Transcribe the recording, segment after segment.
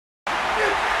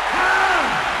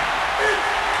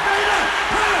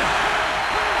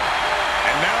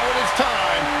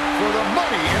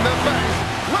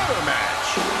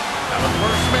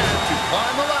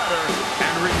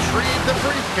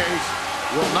case,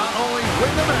 will not only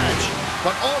win the match,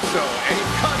 but also a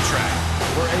contract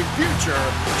for a future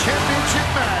championship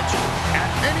match at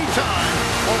any time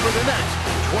over the next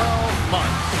 12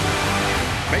 months.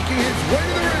 Making his way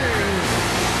to the ring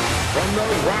from the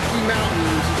Rocky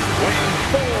Mountains, weighing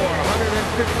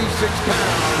 456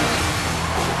 pounds,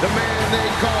 the man they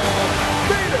call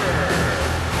Vader.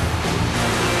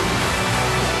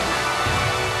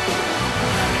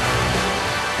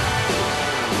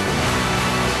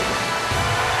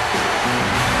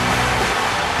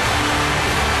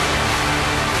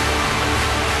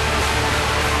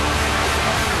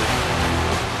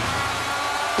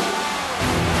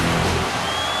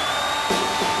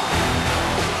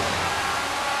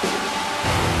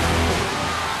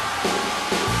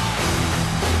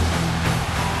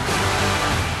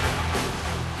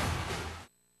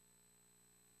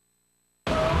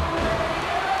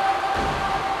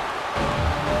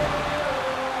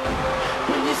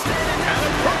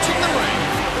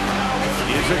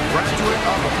 A graduate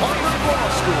of Harvard Law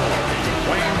School,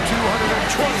 weighing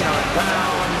 229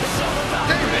 pounds,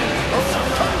 David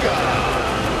Otunga.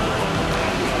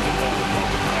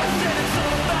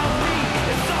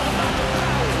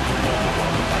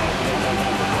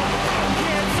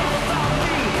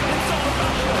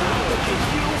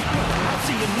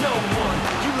 No one,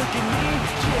 you look at me,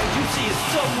 yeah, you see it's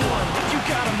someone. You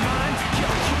got a mind, yo,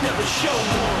 you never show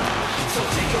one. So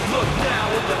take a look now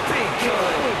with the big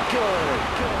gun.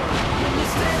 When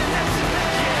you're standing next to me,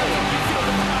 yeah, you feel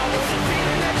the power, it's a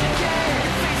feeling that you get.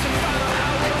 You're facing final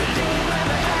hour, everything you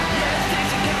ever had. Yeah,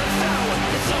 things are kinda sour,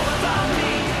 it's all about me.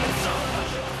 It's all about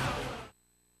you.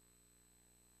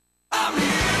 I'm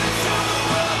here to show the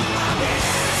world, I'm here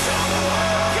to show the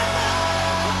world.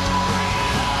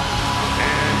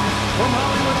 From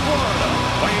Hollywood, Florida,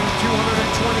 weighing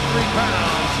 223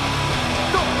 pounds,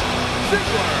 Dolph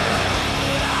Ziggler.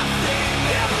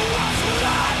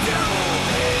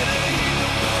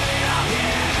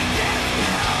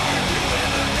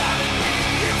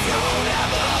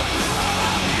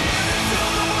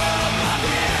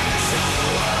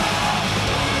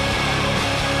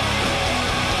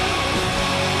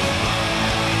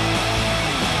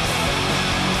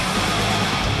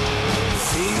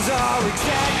 Things are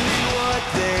exactly what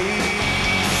they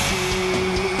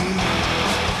seem.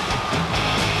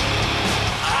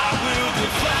 I will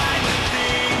define the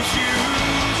things you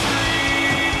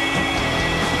dream.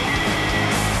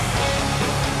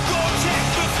 Go check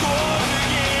the scores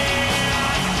again.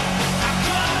 I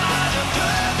come out of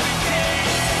perfect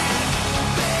game.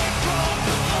 They broke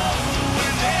the mold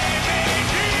when they made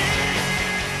me.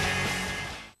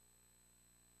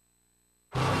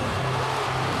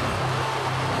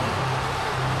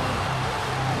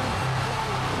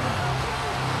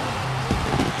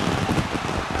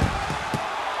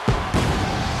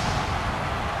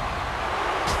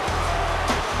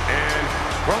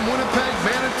 From Winnipeg,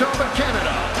 Manitoba,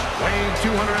 Canada, weighing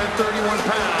 231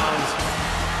 pounds,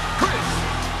 Chris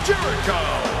Jericho.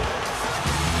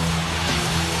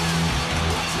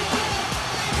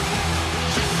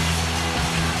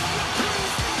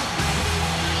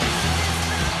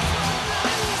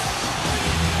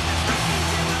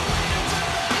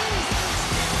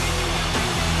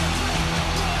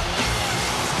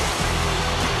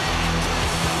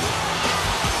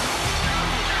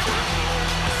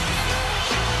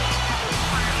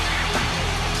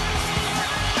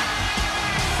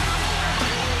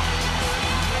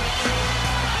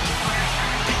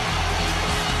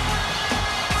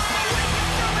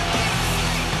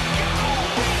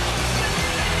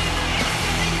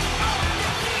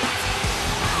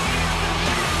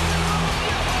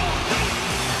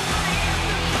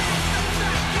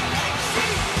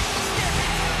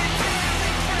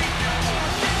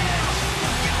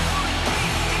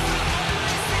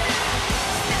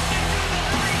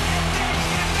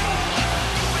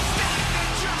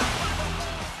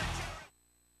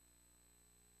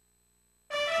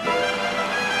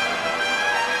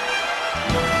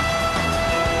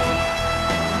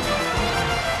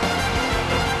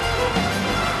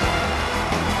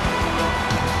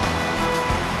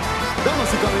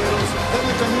 Damas y caballeros,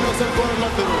 denle camino hacia el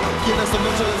cuadrilátero, quien esta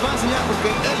noche les va a enseñar porque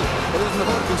él es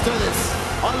mejor que ustedes.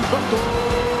 Alberto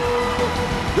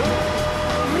Del Rio.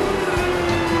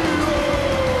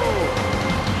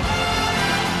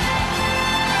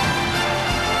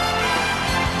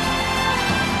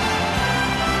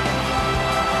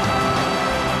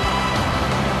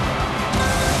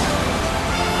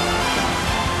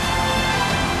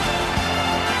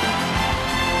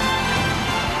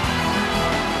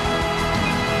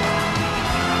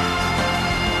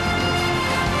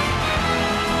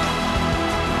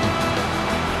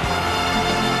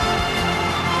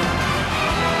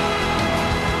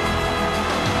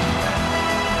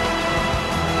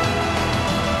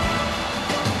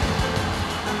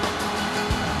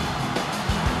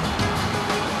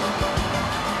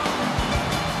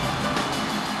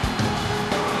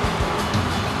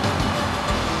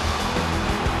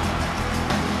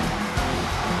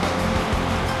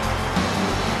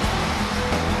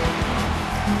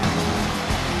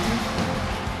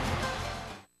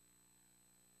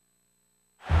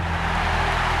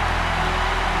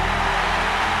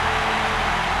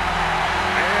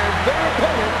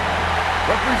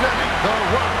 The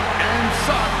Rock and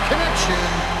Sock Connection,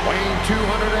 weighing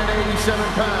 287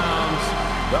 pounds,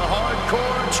 the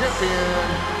Hardcore Champion,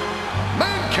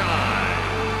 Mankind.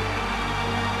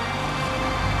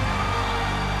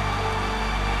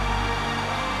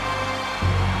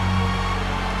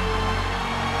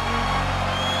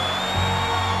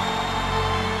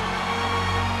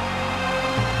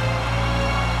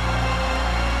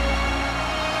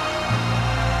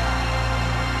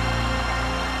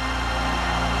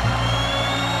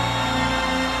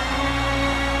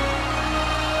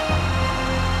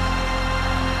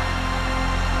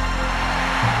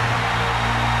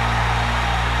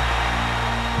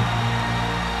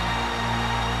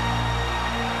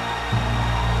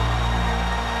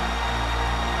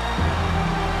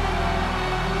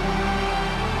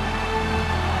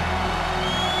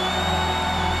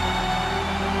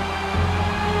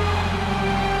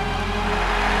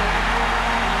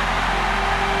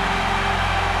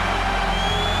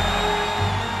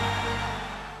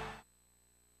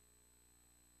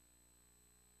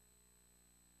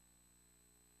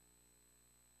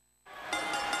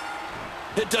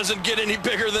 It doesn't get any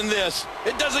bigger than this.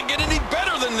 It doesn't get any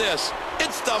better than this.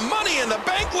 It's the Money in the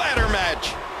Bank ladder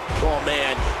match. Oh,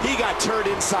 man, he got turned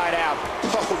inside out.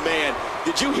 Oh, man,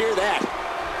 did you hear that?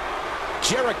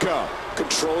 Jericho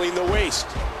controlling the waist.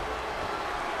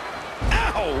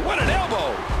 Ow, what an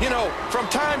elbow. You know, from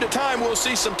time to time, we'll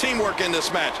see some teamwork in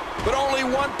this match, but only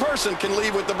one person can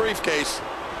leave with the briefcase.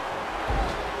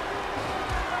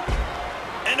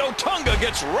 And Otunga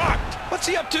gets rocked. What's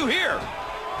he up to here?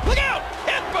 Look out!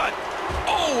 Headbutt!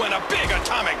 Oh, and a big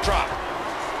atomic drop.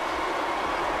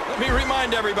 Let me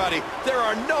remind everybody, there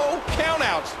are no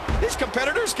countouts. These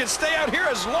competitors can stay out here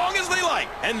as long as they like.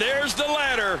 And there's the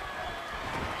ladder.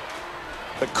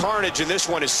 The carnage in this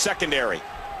one is secondary.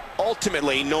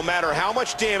 Ultimately, no matter how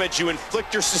much damage you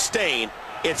inflict or sustain,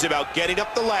 it's about getting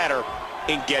up the ladder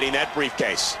and getting that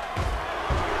briefcase.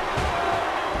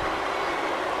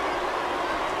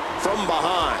 From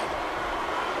behind.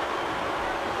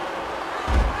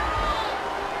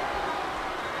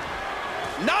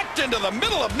 Knocked into the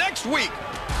middle of next week.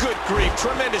 Good grief,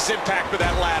 tremendous impact with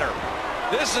that ladder.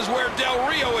 This is where Del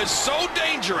Rio is so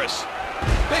dangerous.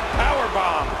 Big power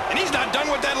bomb, and he's not done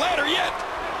with that ladder yet.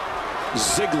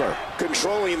 Ziggler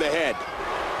controlling the head.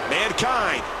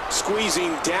 Mankind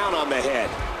squeezing down on the head.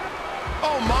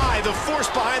 Oh my, the force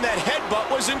behind that headbutt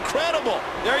was incredible.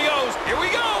 There he goes. Here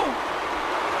we go.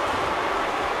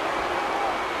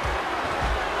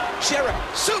 Jericho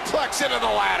suplex into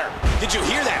the ladder. Did you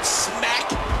hear that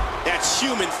smack? That's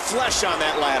human flesh on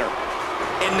that ladder.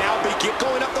 And now begin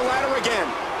going up the ladder again.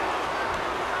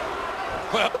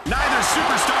 Well, neither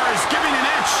superstar is giving an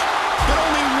inch, but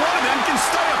only one of them can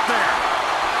stay up there.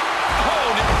 Oh,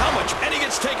 how much? And he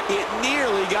gets taken. It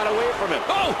nearly got away from him.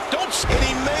 Oh, don't. And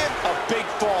he meant a big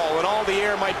fall, and all the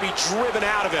air might be driven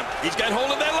out of him. He's got hold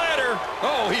of that ladder.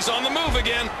 Oh, he's on the move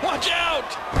again. Watch out.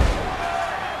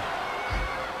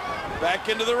 Back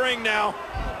into the ring now.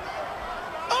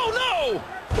 Oh, no.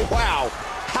 Wow.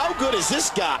 How good is this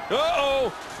guy?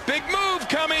 Uh-oh. Big move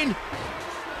coming.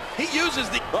 He uses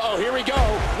the... Uh-oh, here we go.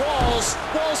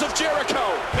 Walls of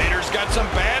Jericho. Vader's got some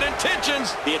bad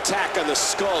intentions. The attack on the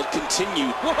skull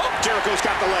continued. Jericho's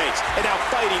got the legs, and now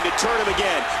fighting to turn him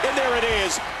again. And there it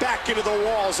is, back into the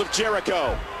walls of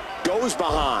Jericho. Goes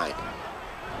behind.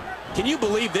 Can you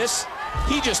believe this?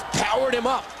 He just powered him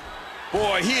up.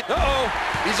 Boy, uh-oh,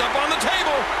 he's up on the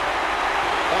table.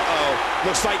 Uh-oh,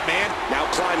 looks like man now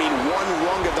climbing one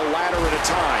rung of the ladder at a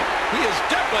time. He is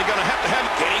definitely going to have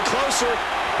getting closer.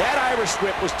 That Irish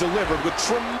whip was delivered with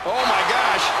trim. Oh my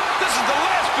gosh, this is the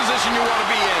last position you want to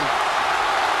be in.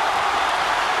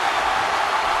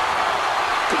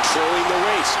 Controlling the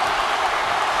waist.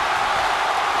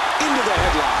 Into the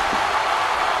headlock.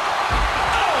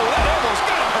 Oh, that elbow's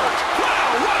gotta hurt.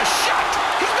 Wow, what a shot.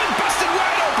 He's been busted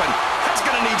wide open. That's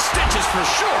gonna need stitches for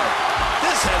sure.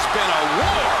 This has been a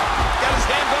war. Got his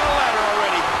hands on a ladder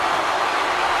already.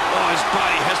 Oh, his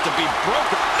body has to be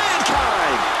broken.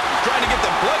 Mankind. He's trying to get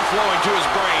the blood flowing to his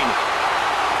brain.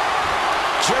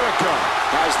 Jericho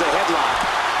has the headlock.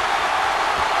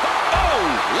 Oh,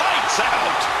 lights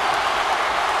out.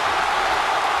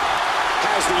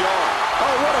 Has the arm.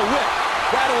 Oh, what a whip.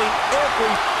 Rattling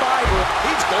every fiber.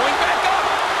 He's going back up.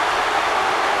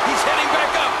 He's heading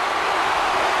back up.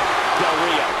 Del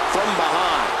Rio from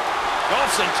behind.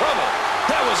 Dolph's in trouble.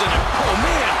 That was an... Oh,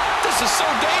 man. This is so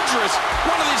dangerous.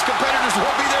 One of these competitors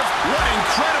won't be there. What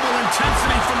incredible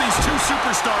intensity from these two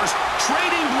superstars,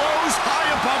 trading blows high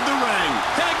above the ring.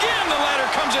 And again, the ladder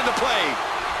comes into play.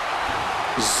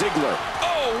 Ziggler.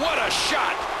 Oh, what a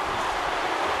shot.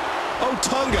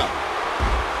 Otunga.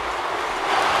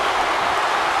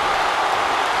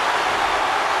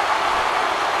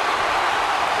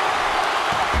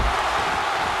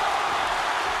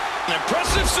 An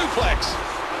impressive suplex.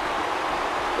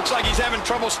 Looks like he's having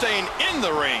trouble staying in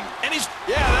the ring. And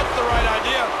yeah, that's the right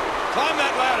idea. Climb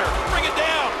that ladder, bring it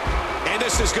down. And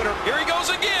this is gonna, here he goes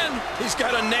again. He's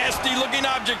got a nasty looking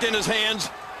object in his hands.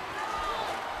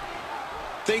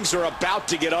 things are about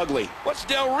to get ugly. What's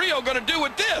Del Rio gonna do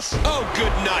with this? Oh,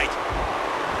 good night.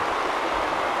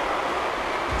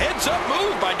 Heads up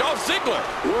move by Dolph Ziggler.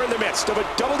 We're in the midst of a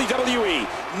WWE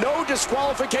no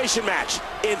disqualification match.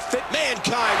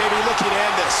 Mankind may be looking to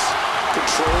end this.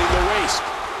 Controlling the waist.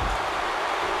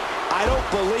 I don't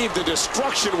believe the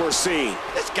destruction we're seeing.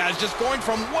 This guy's just going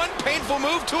from one painful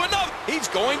move to another. He's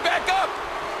going back up.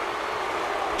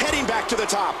 Heading back to the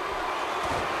top.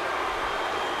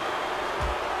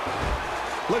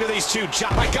 Look at these two.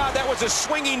 My God, that was a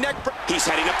swinging neck. He's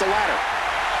heading up the ladder.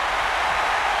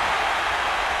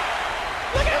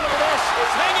 Look at this.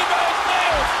 He's hanging by his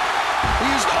nails. He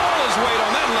used all his weight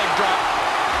on that leg drop.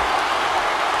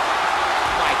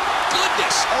 My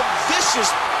goodness, a vicious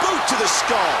boot to the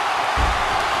skull.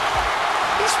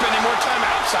 He's spending more time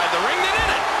outside the ring than in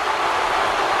it.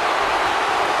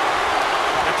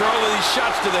 After all of these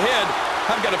shots to the head,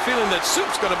 I've got a feeling that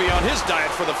Soup's going to be on his diet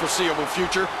for the foreseeable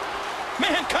future.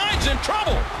 Mankind's in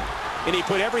trouble. And he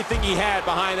put everything he had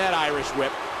behind that Irish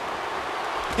whip.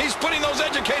 He's putting those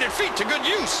educated feet to good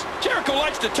use. Jericho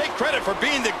likes to take credit for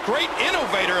being the great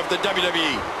innovator of the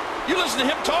WWE. You listen to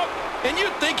him talk, and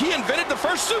you'd think he invented the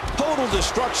first soup. Total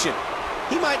destruction.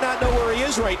 He might not know where he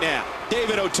is right now.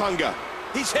 David Otunga.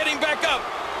 He's heading back up.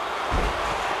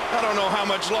 I don't know how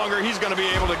much longer he's going to be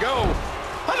able to go.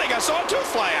 I think I saw a tooth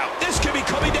fly out. This could be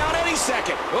coming down any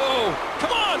second. Oh,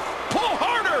 come on, pull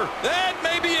harder. That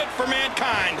may be it for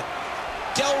Mankind.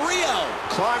 Del Rio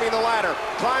climbing the ladder,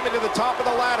 climbing to the top of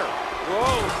the ladder.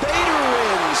 Whoa. Vader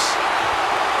wins.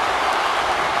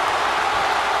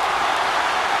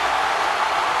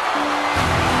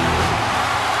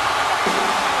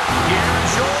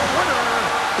 Here's your winner,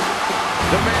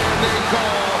 the man they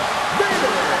call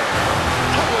Vader.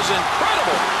 That was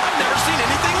incredible. I've never seen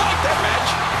anything like that match.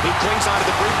 He clings onto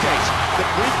the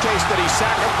briefcase that he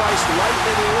sacrificed life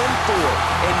and limb for.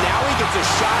 And now he gets a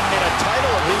shot at a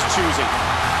title of his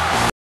choosing.